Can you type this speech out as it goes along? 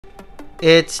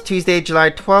It's Tuesday,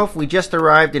 July 12th. We just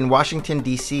arrived in Washington,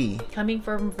 D.C. Coming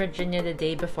from Virginia the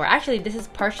day before. Actually, this is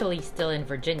partially still in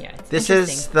Virginia. This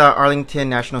is the Arlington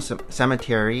National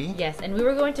Cemetery. Yes, and we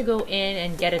were going to go in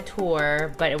and get a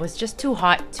tour, but it was just too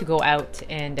hot to go out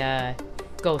and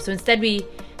go. So instead, we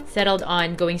settled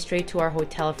on going straight to our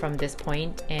hotel from this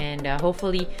point and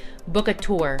hopefully book a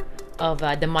tour of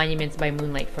the monuments by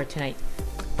moonlight for tonight.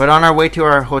 But on our way to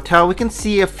our hotel, we can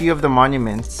see a few of the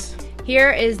monuments.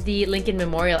 Here is the Lincoln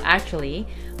Memorial. Actually,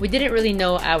 we didn't really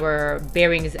know our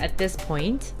bearings at this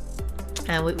point.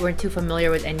 We weren't too familiar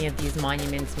with any of these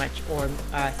monuments much or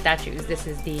statues. This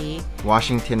is the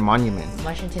Washington Monument.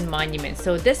 Washington Monument.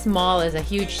 So this mall is a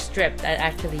huge strip that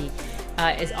actually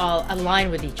is all aligned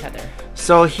with each other.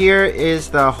 So here is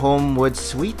the Homewood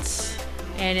Suites.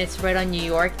 And it's right on New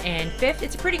York and 5th.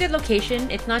 It's a pretty good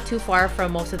location. It's not too far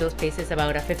from most of those places,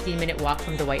 about a 15-minute walk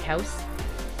from the White House.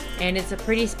 And it's a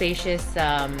pretty spacious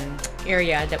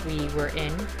area that we were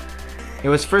in. It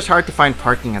was first hard to find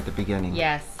parking at the beginning.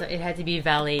 Yes, so it had to be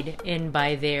valeted in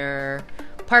by their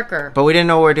parker. But we didn't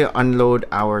know where to unload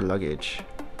our luggage.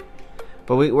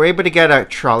 But we were able to get a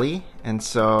trolley, and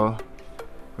so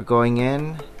we're going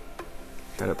in.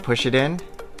 Try to push it in.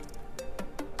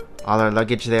 All our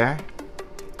luggage there.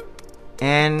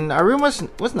 And our room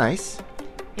was nice.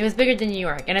 It was bigger than New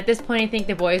York. And at this point, I think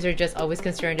the boys are just always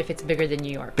concerned if it's bigger than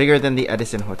New York. Bigger than the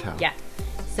Edison Hotel. Yeah.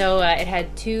 So it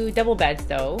had 2 double beds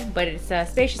though, but it's a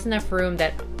spacious enough room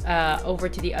that over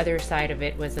to the other side of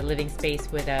it was a living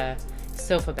space with a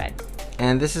sofa bed.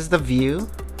 And this is the view.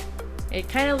 It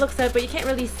kind of looks up, but you can't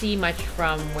really see much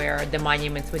from where the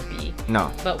monuments would be.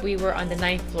 No. But we were on the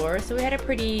 9th floor, so we had a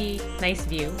pretty nice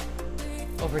view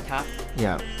over top.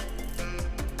 Yeah.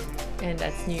 And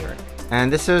that's New York.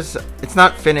 And it's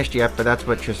not finished yet, but that's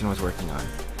what Tristan was working on.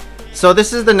 So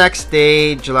this is the next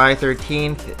day, July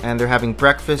 13th, and they're having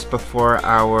breakfast before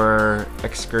our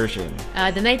excursion.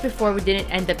 The night before, we didn't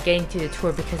end up getting to the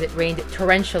tour because it rained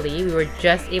torrentially. We were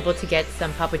just able to get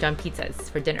some Papa John pizzas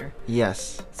for dinner.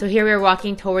 Yes. So here we are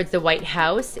walking towards the White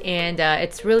House, and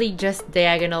it's really just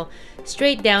diagonal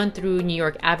straight down through New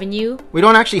York Avenue. We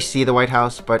don't actually see the White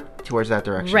House, but towards that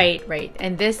direction. Right.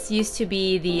 And this used to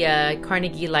be the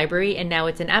Carnegie Library, and now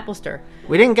it's an Apple store.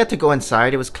 We didn't get to go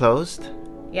inside. It was closed.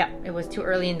 Yeah, it was too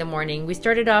early in the morning. We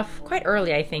started off quite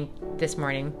early, I think, this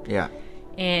morning. Yeah.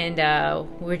 And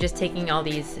we're just taking all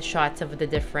these shots of the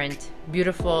different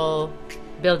beautiful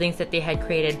buildings that they had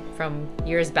created from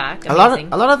years back. Amazing.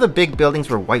 A lot of the big buildings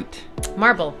were white.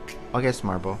 Marble. I guess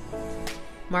marble.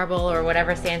 Marble or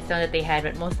whatever sandstone that they had,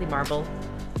 but mostly marble.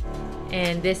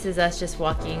 And this is us just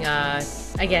walking,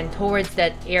 again, towards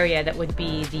that area that would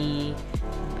be the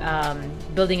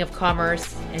Building of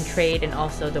Commerce and Trade and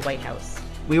also the White House.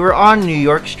 We were on New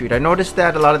York Street. I noticed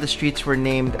that a lot of the streets were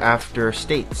named after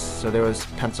states. So there was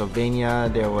Pennsylvania,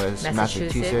 there was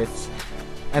Massachusetts.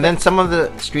 And then some of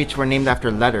the streets were named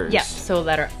after letters. Yeah, so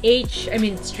letter H,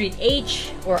 street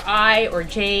H or I or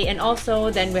J, and also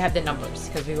then we have the numbers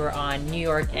because we were on New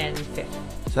York and 5th.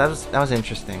 So that was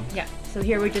interesting. Yeah, so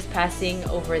here we're just passing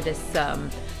over this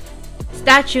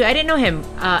statue. I didn't know him,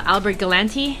 Albert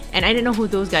Galanti, and I didn't know who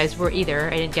those guys were either.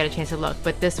 I didn't get a chance to look,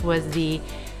 but this was the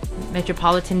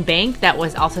Metropolitan Bank that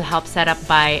was also helped set up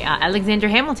by Alexander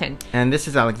Hamilton. And this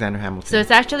is Alexander Hamilton. So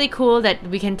it's actually cool that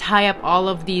we can tie up all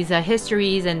of these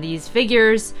histories and these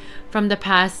figures from the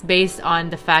past based on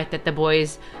the fact that the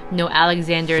boys know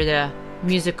Alexander the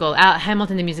musical,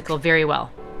 Hamilton the musical very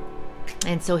well.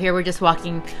 And so here we're just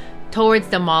walking towards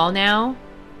the mall now.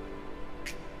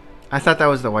 I thought that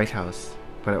was the White House,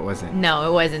 but it wasn't. No,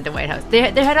 it wasn't the White House. They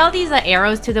had all these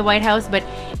arrows to the White House, but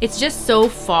it's just so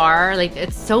far, like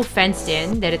it's so fenced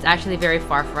in that it's actually very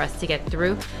far for us to get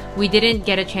through. We didn't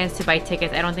get a chance to buy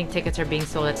tickets. I don't think tickets are being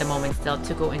sold at the moment still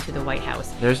to go into the White House.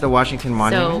 There's the Washington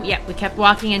Monument. So yeah, we kept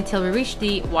walking until we reached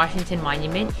the Washington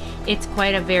Monument. It's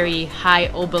quite a very high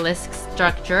obelisk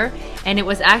structure, and it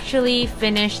was actually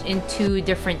finished in 2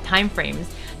 different time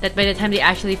frames. That by the time they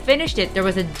actually finished it, there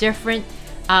was a different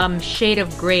shade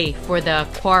of gray for the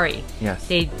quarry. Yes.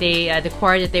 The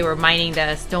quarry that they were mining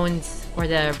the stones or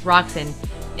the rocks in,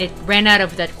 it ran out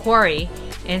of that quarry,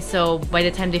 and so by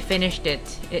the time they finished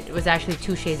it, it was actually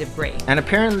 2 shades of gray. And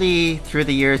apparently through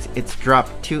the years, it's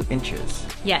dropped 2 inches.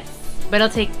 Yes, but it'll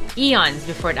take eons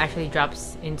before it actually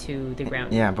drops into the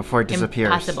ground. Yeah, before it disappears.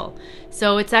 Impossible.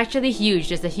 So it's actually huge.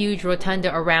 There's a huge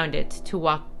rotunda around it to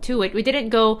walk to it. We didn't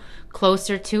go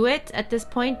closer to it at this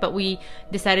point, but we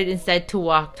decided instead to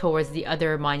walk towards the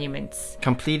other monuments.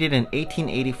 Completed in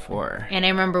 1884. And I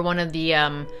remember one of the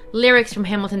lyrics from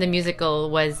Hamilton the Musical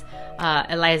was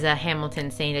Eliza Hamilton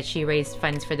saying that she raised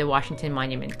funds for the Washington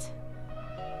Monument.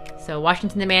 So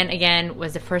Washington the Man, again,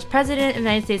 was the first president of the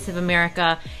United States of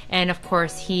America. And of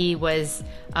course, he was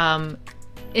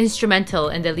instrumental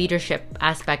in the leadership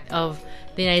aspect of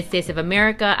the United States of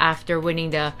America after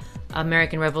winning the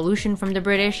American Revolution from the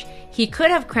British. He could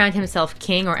have crowned himself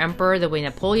king or emperor the way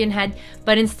Napoleon had,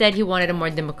 but instead he wanted a more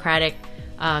democratic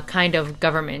kind of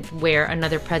government where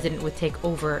another president would take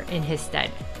over in his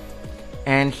stead.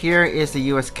 And here is the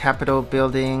U.S. Capitol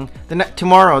building.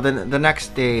 Tomorrow, the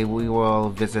next day, we will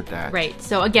visit that. Right.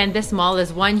 So again, this mall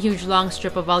is one huge long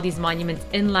strip of all these monuments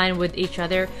in line with each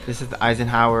other. This is the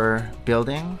Eisenhower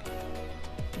building.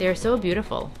 They're so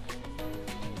beautiful.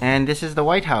 And this is the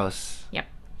White House. Yep.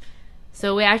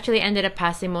 So we actually ended up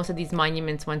passing most of these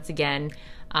monuments once again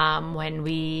when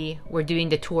we were doing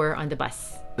the tour on the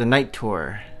bus. The night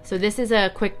tour. So this is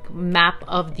a quick map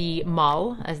of the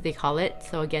mall, as they call it.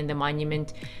 So again, the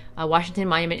monument, Washington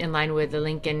Monument in line with the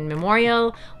Lincoln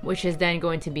Memorial, which is then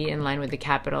going to be in line with the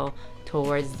Capitol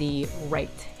towards the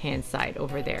right-hand side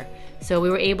over there. So we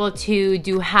were able to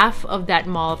do half of that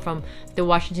mall from the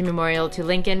Washington Memorial to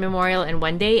Lincoln Memorial in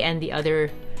one day, and the other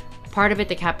part of it,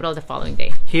 the Capitol, the following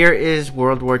day. Here is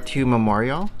World War II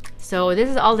Memorial. So this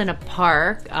is all in a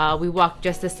park. We walked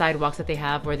just the sidewalks that they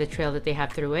have, or the trail that they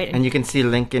have through it. And you can see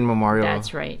Lincoln Memorial.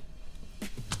 That's right.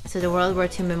 So the World War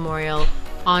II Memorial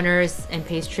honors and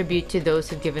pays tribute to those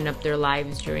who've given up their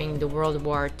lives during the World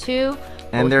War II,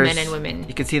 and both men and women.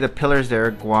 You can see the pillars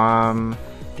there, Guam,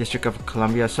 District of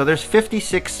Columbia. So there's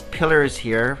 56 pillars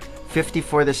here, 50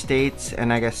 for the states,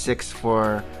 and I guess 6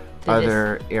 for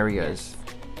other areas.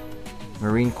 Yes.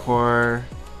 Marine Corps.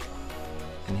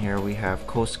 And here we have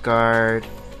Coast Guard.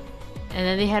 And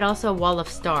then they had also a wall of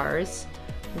stars,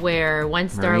 where one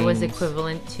star was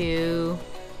equivalent to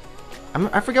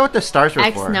I forget what the stars were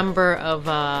for. X number of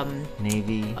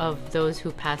Navy of those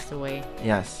who passed away.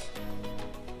 Yes.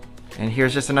 And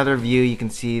here's just another view. You can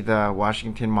see the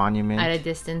Washington Monument at a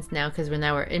distance now, because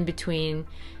we're in between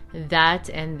that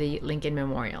and the Lincoln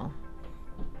Memorial.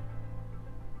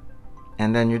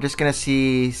 And then you're just gonna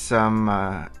see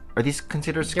some. Are these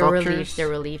considered sculptures? They're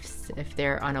reliefs if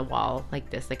they're on a wall like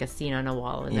this, like a scene on a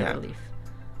wall is a relief.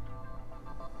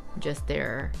 Just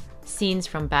their scenes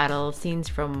from battle, scenes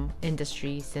from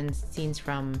industry, scenes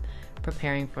from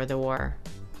preparing for the war.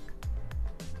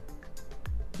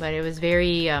 But it was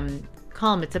very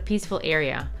calm. It's a peaceful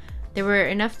area. There were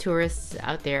enough tourists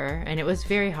out there, and it was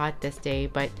very hot this day.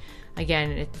 But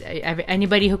again,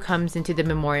 anybody who comes into the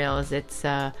memorials,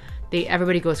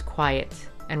 everybody goes quiet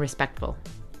and respectful.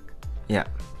 Yeah.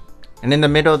 And in the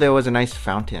middle, there was a nice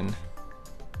fountain.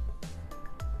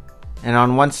 And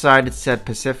on one side, it said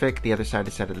Pacific. The other side,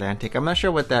 it said Atlantic. I'm not sure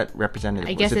what that represented.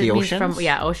 I guess was it the means oceans? from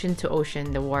ocean to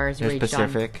ocean. The wars There's raged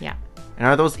Pacific. on. Yeah. And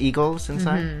are those eagles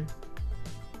inside? Mm-hmm.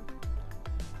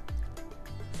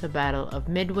 The Battle of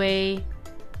Midway.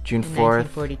 June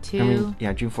 4th. 1942.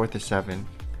 June 4th to 7th.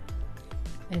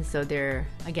 And so they're,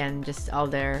 again, just all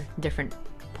their different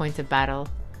points of battle.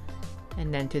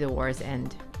 And then to the war's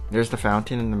end. There's the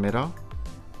fountain in the middle.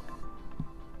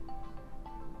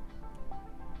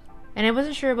 And I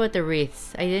wasn't sure about the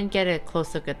wreaths. I didn't get a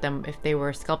close look at them if they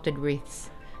were sculpted wreaths.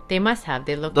 They must have.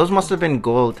 They look. Those must have been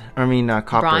gold.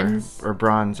 Copper bronze? Or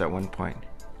bronze at one point.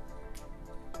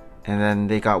 And then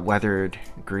they got weathered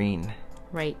green.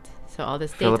 Right. So all the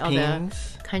states, all the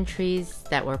Philippines. countries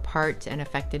that were part and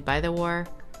affected by the war,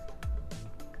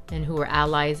 and who were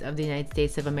allies of the United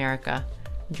States of America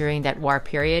during that war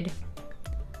period.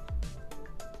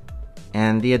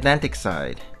 And the Atlantic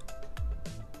side.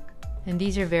 And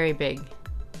these are very big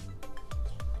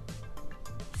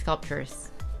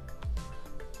sculptures.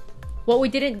 What we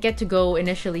didn't get to go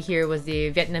initially here was the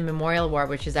Vietnam Memorial War,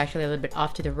 which is actually a little bit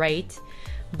off to the right.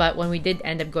 But when we did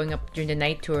end up going up during the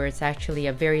night tour, it's actually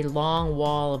a very long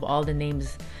wall of all the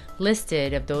names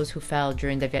listed of those who fell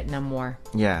during the Vietnam War.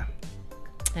 Yeah.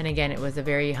 And again, it was a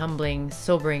very humbling,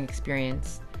 sobering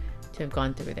experience to have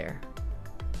gone through there.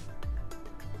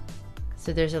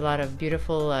 So there's a lot of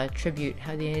beautiful tribute,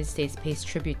 how the United States pays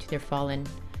tribute to their fallen,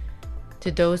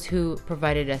 to those who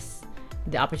provided us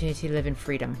the opportunity to live in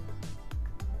freedom.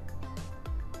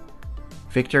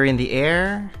 Victory in the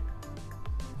air,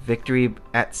 victory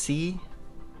at sea,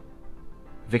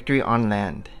 victory on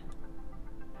land.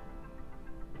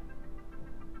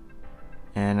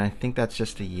 And I think that's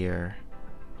just a year,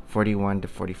 41 to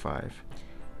 45.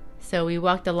 So we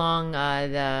walked along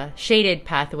the shaded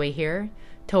pathway here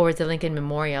towards the Lincoln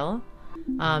Memorial.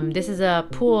 This is a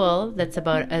pool that's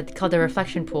called the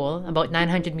Reflection Pool, about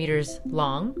 900 meters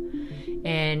long,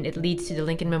 and it leads to the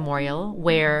Lincoln Memorial,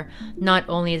 where not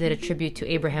only is it a tribute to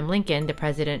Abraham Lincoln, the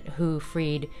president who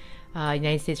freed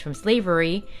United States from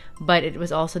slavery, but it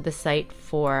was also the site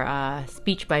for a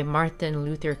speech by Martin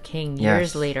Luther King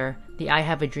years later, the I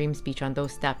Have a Dream speech on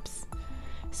those steps.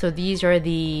 So these are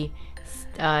the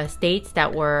states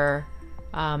that were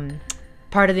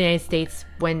part of the United States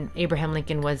when Abraham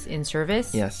Lincoln was in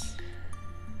service. Yes.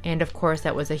 And of course,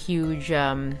 that was a huge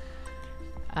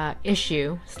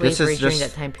issue, slavery during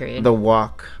that time period. The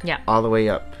walk all the way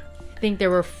up. I think there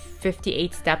were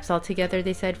 58 steps altogether,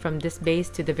 they said, from this base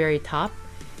to the very top.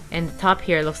 And the top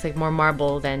here looks like more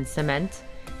marble than cement.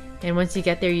 And once you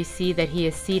get there, you see that he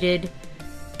is seated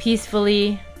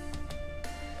peacefully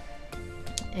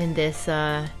in this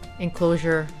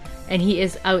enclosure. And he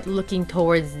is out looking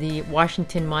towards the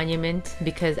Washington Monument,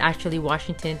 because actually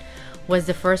Washington was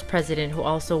the first president who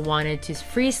also wanted to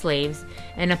free slaves.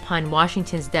 And upon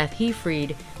Washington's death, he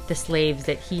freed the slaves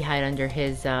that he had under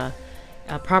his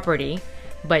property.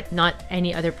 But not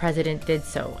any other president did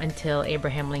so until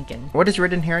Abraham Lincoln. What is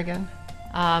written here again?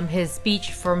 His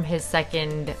speech from his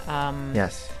second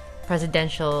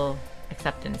presidential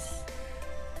acceptance.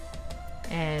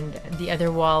 And the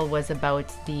other wall was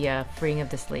about the freeing of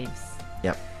the slaves.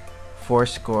 Yep.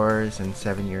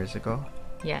 70 years ago.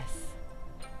 Yes.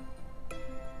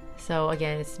 So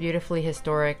again, it's beautifully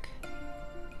historic.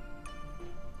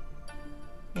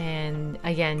 And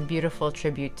again, beautiful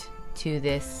tribute to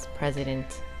this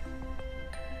president.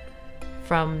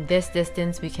 From this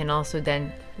distance, we can also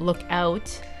then look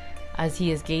out as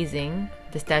he is gazing.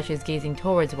 The statue is gazing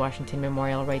towards Washington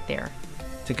Memorial right there.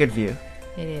 It's a good view.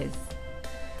 It is.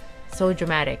 So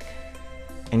dramatic.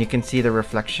 And you can see the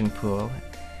reflection pool.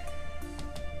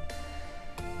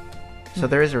 So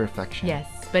there is a reflection. Yes,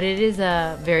 but it is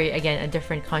a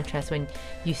different contrast when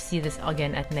you see this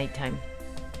again at nighttime.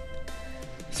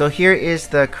 So here is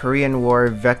the Korean War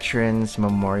Veterans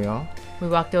Memorial. We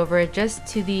walked over just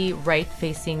to the right,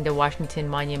 facing the Washington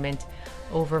Monument,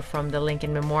 over from the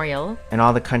Lincoln Memorial. And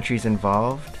all the countries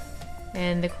involved.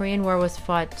 And the Korean War was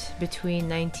fought between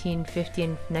 1950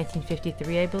 and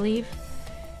 1953, I believe.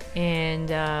 And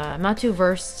I'm not too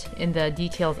versed in the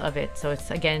details of it. So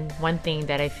it's, again, one thing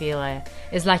that I feel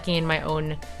is lacking in my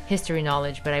own history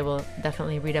knowledge, but I will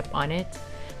definitely read up on it.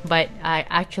 But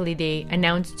actually, they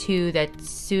announced too that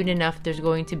soon enough there's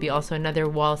going to be also another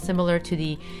wall similar to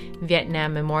the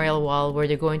Vietnam Memorial Wall, where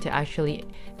they're going to actually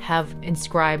have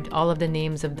inscribed all of the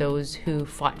names of those who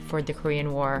fought for the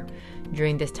Korean War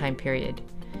during this time period.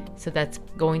 So that's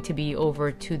going to be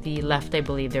over to the left, I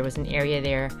believe. There was an area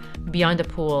there beyond the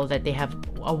pool that they have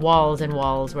walls and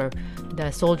walls where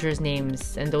the soldiers'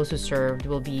 names and those who served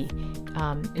will be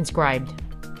inscribed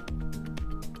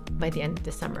by the end of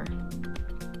the summer.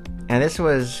 And this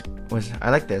was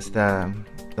I like this,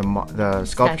 the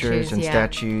sculptures and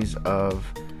statues of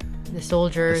the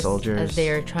soldiers as they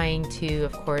are trying to,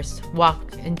 of course,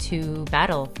 walk into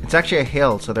battle. It's actually a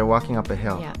hill, so they're walking up a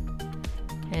hill. Yeah,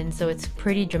 and so it's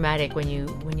pretty dramatic when you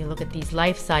look at these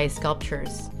life-size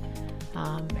sculptures,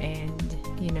 and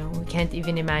we can't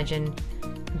even imagine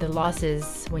the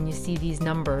losses when you see these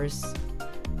numbers: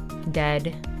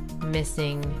 dead,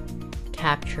 missing,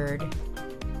 captured.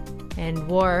 And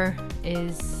war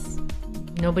is,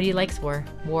 nobody likes war.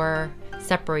 War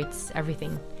separates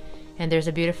everything. And there's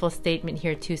a beautiful statement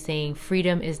here too saying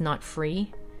freedom is not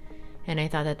free. And I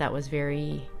thought that was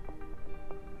very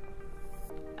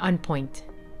on point.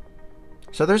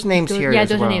 So there's names here yeah, as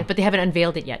those well. are names, but they haven't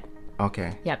unveiled it yet.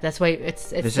 Okay. Yeah, that's why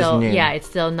it's this still is new. it's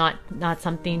still not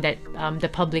something that the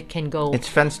public can go. It's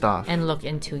fenced off and look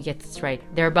into. Yes, that's right.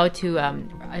 They're about to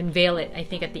unveil it, I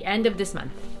think, at the end of this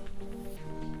month.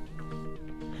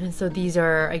 And so these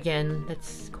are, again,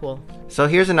 that's cool. So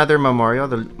here's another memorial,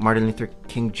 the Martin Luther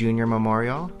King Jr.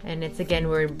 Memorial. And it's, again,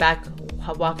 we're back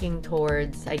walking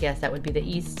towards, I guess that would be the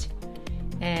east.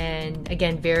 And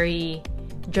again, very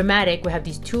dramatic. We have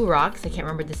these two rocks. I can't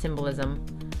remember the symbolism.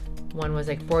 One was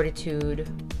like fortitude.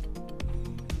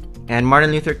 And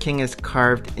Martin Luther King is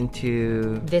carved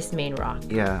into this main rock.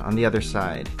 Yeah, on the other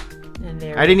side. And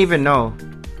I didn't even know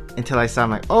until I saw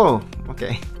him, like, oh,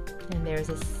 okay. And there's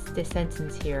this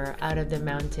sentence here: out of the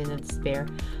mountain of despair,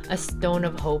 a stone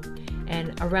of hope.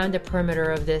 And around the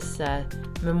perimeter of this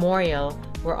memorial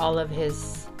were all of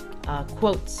his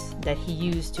quotes that he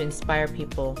used to inspire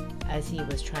people as he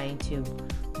was trying to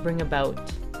bring about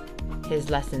his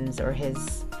lessons or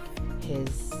his.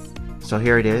 So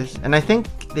here it is, and I think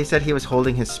they said he was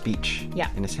holding his speech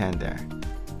in his hand there.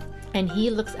 And he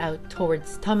looks out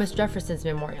towards Thomas Jefferson's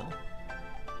memorial.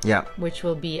 Yeah. Which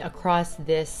will be across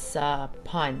this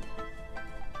pond.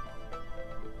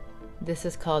 This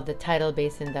is called the tidal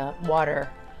basin, the water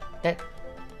that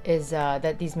is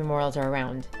that these memorials are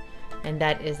around. and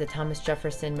that is the Thomas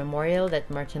Jefferson Memorial that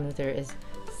Martin Luther is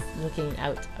looking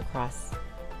out across.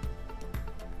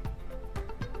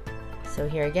 So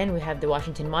here again we have the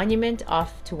Washington Monument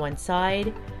off to one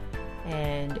side,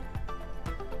 and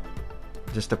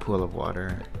just a pool of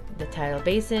water. The tidal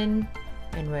basin,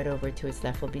 and right over to its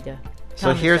left will be the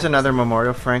So here's another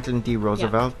memorial, Franklin D.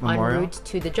 Roosevelt Memorial. En route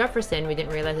to the Jefferson, we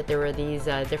didn't realize that there were these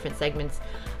different segments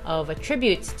of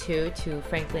tributes to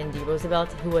Franklin D.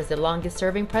 Roosevelt, who was the longest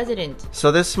serving president.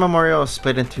 So this memorial is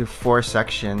split into 4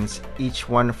 sections, each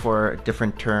one for a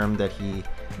different term that he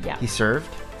served.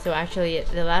 So actually,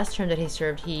 the last term that he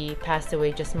served, he passed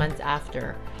away just months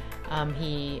after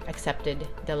he accepted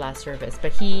the last service.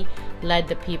 But he led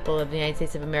the people of the United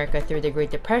States of America through the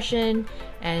Great Depression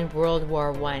and World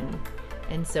War I.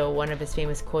 And so one of his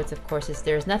famous quotes, of course, is,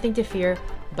 "There is nothing to fear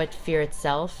but fear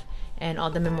itself." And all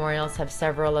the memorials have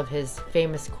several of his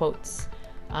famous quotes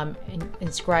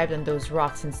inscribed on those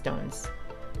rocks and stones.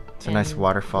 It's a nice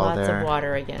waterfall there. Lots of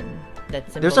water again. That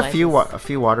There's a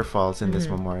few waterfalls in this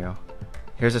memorial.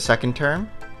 Here's a second term.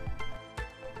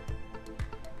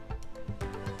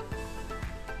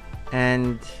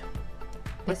 And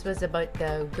this was about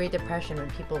the Great Depression when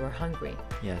people were hungry.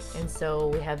 Yes. And so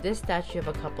we have this statue of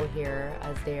a couple here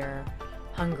as they're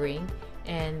hungry.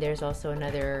 And there's also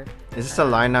another... Is this a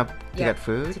lineup to get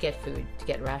food? To get food, to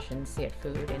get rations, to get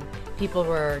food. And people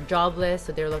were jobless,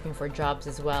 so they were looking for jobs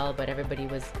as well. But everybody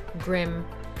was grim,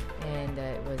 and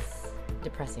it was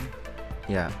depressing.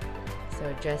 Yeah.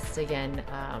 So just, again,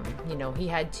 you know, he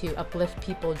had to uplift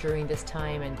people during this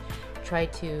time and try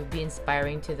to be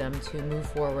inspiring to them to move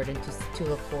forward and to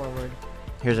look forward.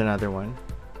 Here's another one.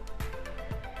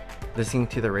 Listening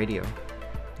to the radio.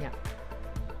 Yeah.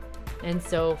 And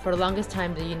so for the longest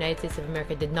time, the United States of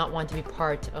America did not want to be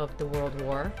part of the World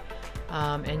War.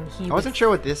 And I wasn't sure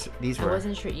what these were. I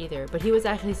wasn't sure either. But he was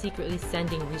actually secretly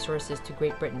sending resources to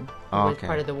Great Britain, who was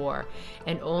part of the war.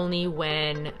 And only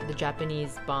when the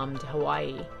Japanese bombed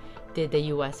Hawaii did the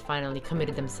U.S. finally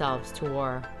committed themselves to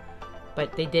war.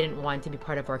 But they didn't want to be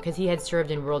part of war because he had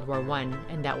served in World War I,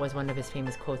 and that was one of his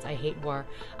famous quotes, "I hate war.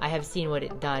 I have seen what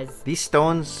it does." These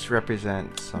stones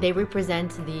represent something. They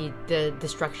represent the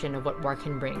destruction of what war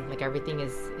can bring. Like, everything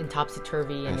is in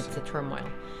topsy-turvy and it's a turmoil.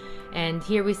 And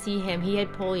here we see him. He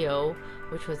had polio,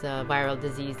 which was a viral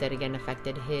disease that again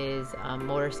affected his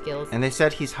motor skills. And they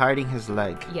said he's hiding his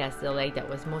leg. Yes, the leg that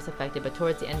was most affected. But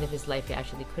towards the end of his life, he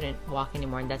actually couldn't walk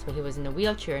anymore. And that's why he was in a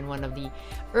wheelchair in one of the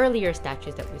earlier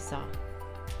statues that we saw.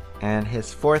 And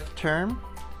his 4th term?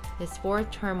 His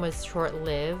 4th term was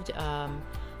short-lived,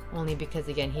 only because,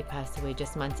 again, he passed away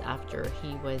just months after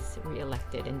he was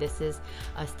re-elected. And this is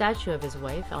a statue of his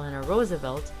wife, Eleanor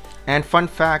Roosevelt. And fun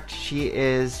fact, she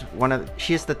is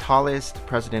the tallest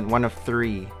president, one of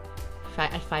 3.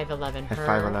 At 5'11", at her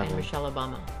 5'11". and Michelle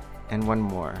Obama. And one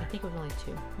more. I think it was only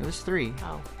 2. It was 3.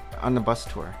 Oh. On the bus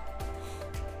tour.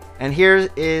 And here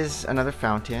is another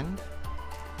fountain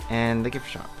and the gift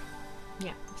shop.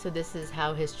 Yeah, so this is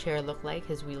how his chair looked like,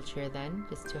 his wheelchair then,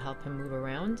 just to help him move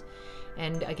around.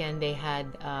 And again, they had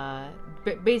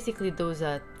basically those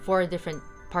 4 different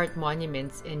part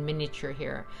monuments in miniature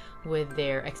here with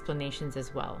their explanations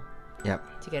as well.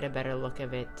 Yep. To get a better look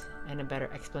of it and a better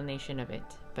explanation of it.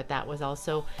 But that was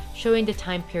also showing the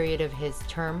time period of his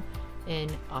term in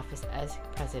office as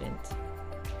president.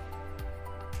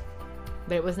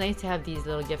 But it was nice to have these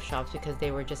little gift shops because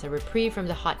they were just a reprieve from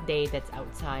the hot day that's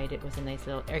outside. It was a nice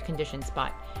little air-conditioned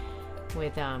spot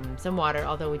with some water,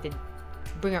 although we did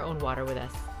bring our own water with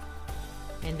us.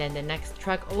 And then the next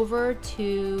trek over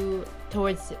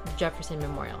towards Jefferson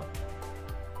Memorial.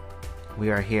 We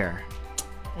are here.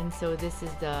 And so this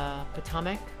is the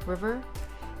Potomac River.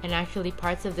 And actually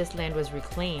parts of this land was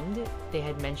reclaimed. They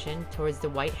had mentioned towards the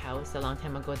White House a long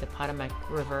time ago, the Potomac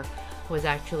River has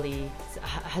actually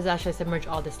submerged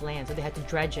all this land, so they had to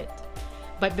dredge it.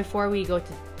 But before we go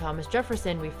to Thomas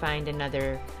Jefferson, we find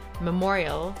another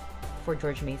memorial for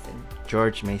George Mason.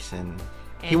 George Mason.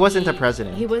 He wasn't a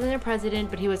president. He wasn't a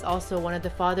president, but he was also one of the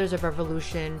fathers of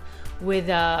revolution with,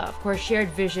 of course,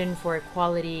 shared vision for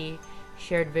equality,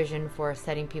 shared vision for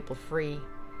setting people free.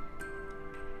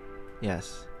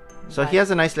 Yes. So he has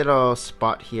a nice little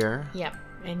spot here. Yep.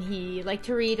 And he liked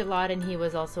to read a lot, and he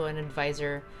was also an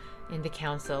advisor in the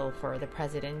council for the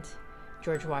president,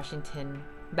 George Washington,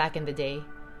 back in the day.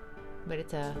 But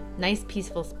it's a nice,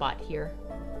 peaceful spot here.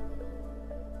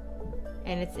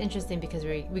 And it's interesting because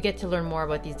we get to learn more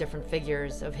about these different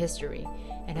figures of history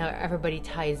and how everybody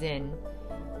ties in.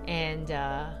 And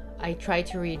I try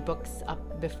to read books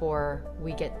up before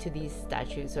we get to these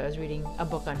statues. So I was reading a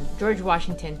book on George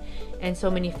Washington and so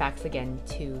many facts again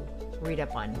to read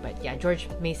up on. But yeah, George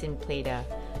Mason played a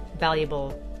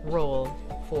valuable role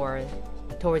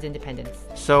towards independence.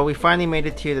 So we finally made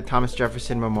it to the Thomas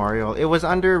Jefferson Memorial. It was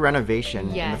under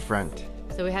renovation in the front.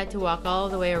 So we had to walk all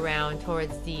the way around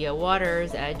towards the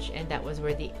water's edge, and that was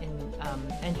where the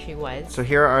entry was. So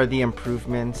here are the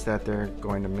improvements that they're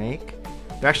going to make.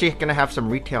 They're actually going to have some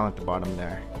retail at the bottom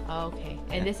there. Oh, okay.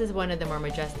 And this is one of the more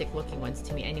majestic looking ones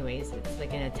to me anyways. It's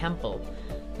like in a temple,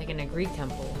 like in a Greek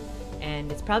temple.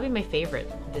 And it's probably my favorite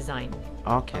design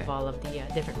of all of the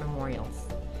different memorials.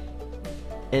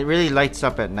 It really lights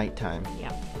up at nighttime.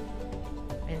 Yeah.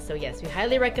 And so yes, we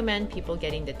highly recommend people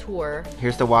getting the tour.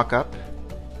 Here's the walk up.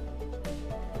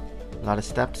 A lot of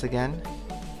steps again.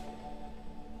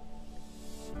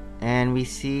 And we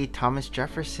see Thomas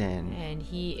Jefferson. And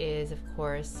he is, of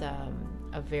course,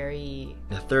 a very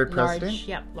the third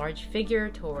president? large figure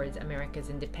towards America's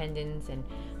independence, and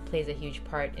plays a huge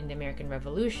part in the American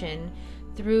Revolution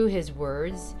through his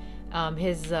words.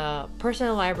 His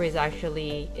personal library is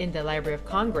actually in the Library of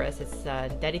Congress. It's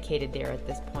dedicated there at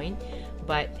this point.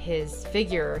 But his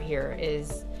figure here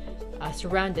is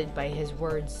surrounded by his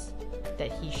words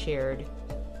that he shared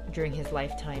during his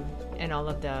lifetime, and all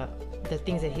of the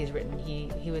things that he's written.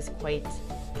 He was quite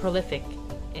prolific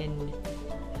in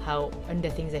the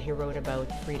things that he wrote about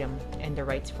freedom and the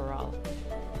rights for all.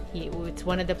 It's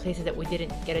one of the places that we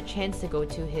didn't get a chance to go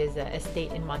to, his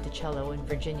estate in Monticello in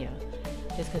Virginia,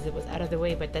 just because it was out of the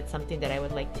way, but that's something that I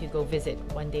would like to go visit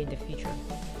one day in the future.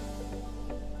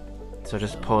 So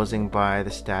just posing by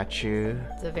the statue.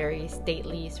 It's a very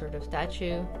stately sort of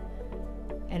statue.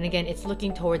 And again, it's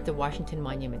looking toward the Washington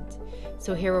Monument.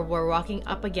 So here we're walking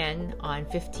up again on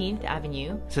 15th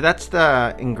Avenue. So that's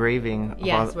the engraving of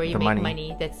yes, where you make money.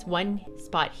 money. That's one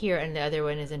spot here, and the other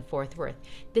one is in Fort Worth.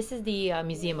 This is the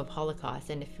Museum of Holocaust,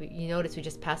 and if you notice, we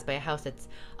just passed by a house that's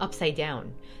upside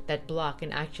down, that block,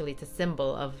 and actually it's a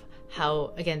symbol of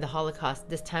how, again, the Holocaust,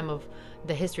 this time of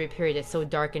the history period, is so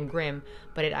dark and grim,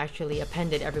 but it actually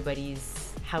appended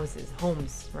everybody's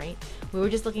homes, right? We were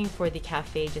just looking for the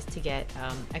cafe just to get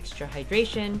extra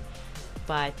hydration,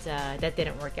 but that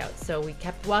didn't work out. So we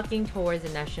kept walking towards the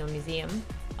National Museum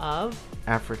of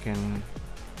African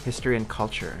History and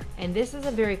Culture. And this is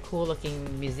a very cool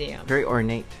looking museum. Very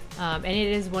ornate. And it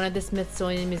is one of the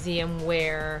Smithsonian Museum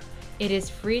where it is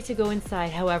free to go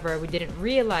inside. However, we didn't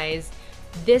realize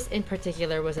this in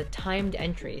particular was a timed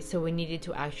entry, so we needed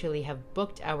to actually have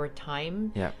booked our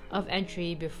time of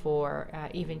entry before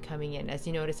even coming in. As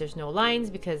you notice, there's no lines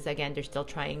because, again, they're still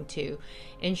trying to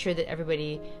ensure that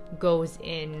everybody goes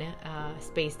in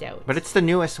spaced out. But it's the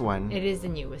newest one. It is the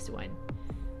newest one.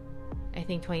 I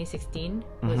think 2016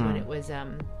 was when it was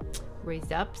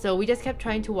raised up. So we just kept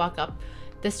trying to walk up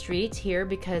the street here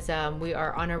because we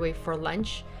are on our way for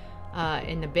lunch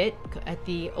in a bit at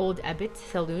the Old Ebbitt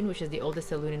Saloon, which is the oldest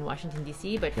saloon in Washington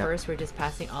D.C. But first, we're just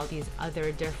passing all these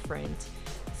other different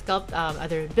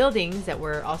other buildings that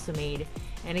were also made.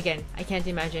 And again, I can't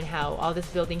imagine how all this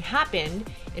building happened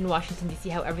in Washington D.C.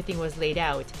 How everything was laid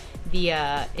out.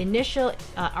 The initial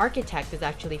architect is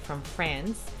actually from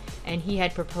France, and he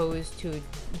had proposed to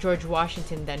George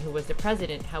Washington then, who was the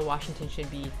president, how Washington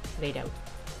should be laid out.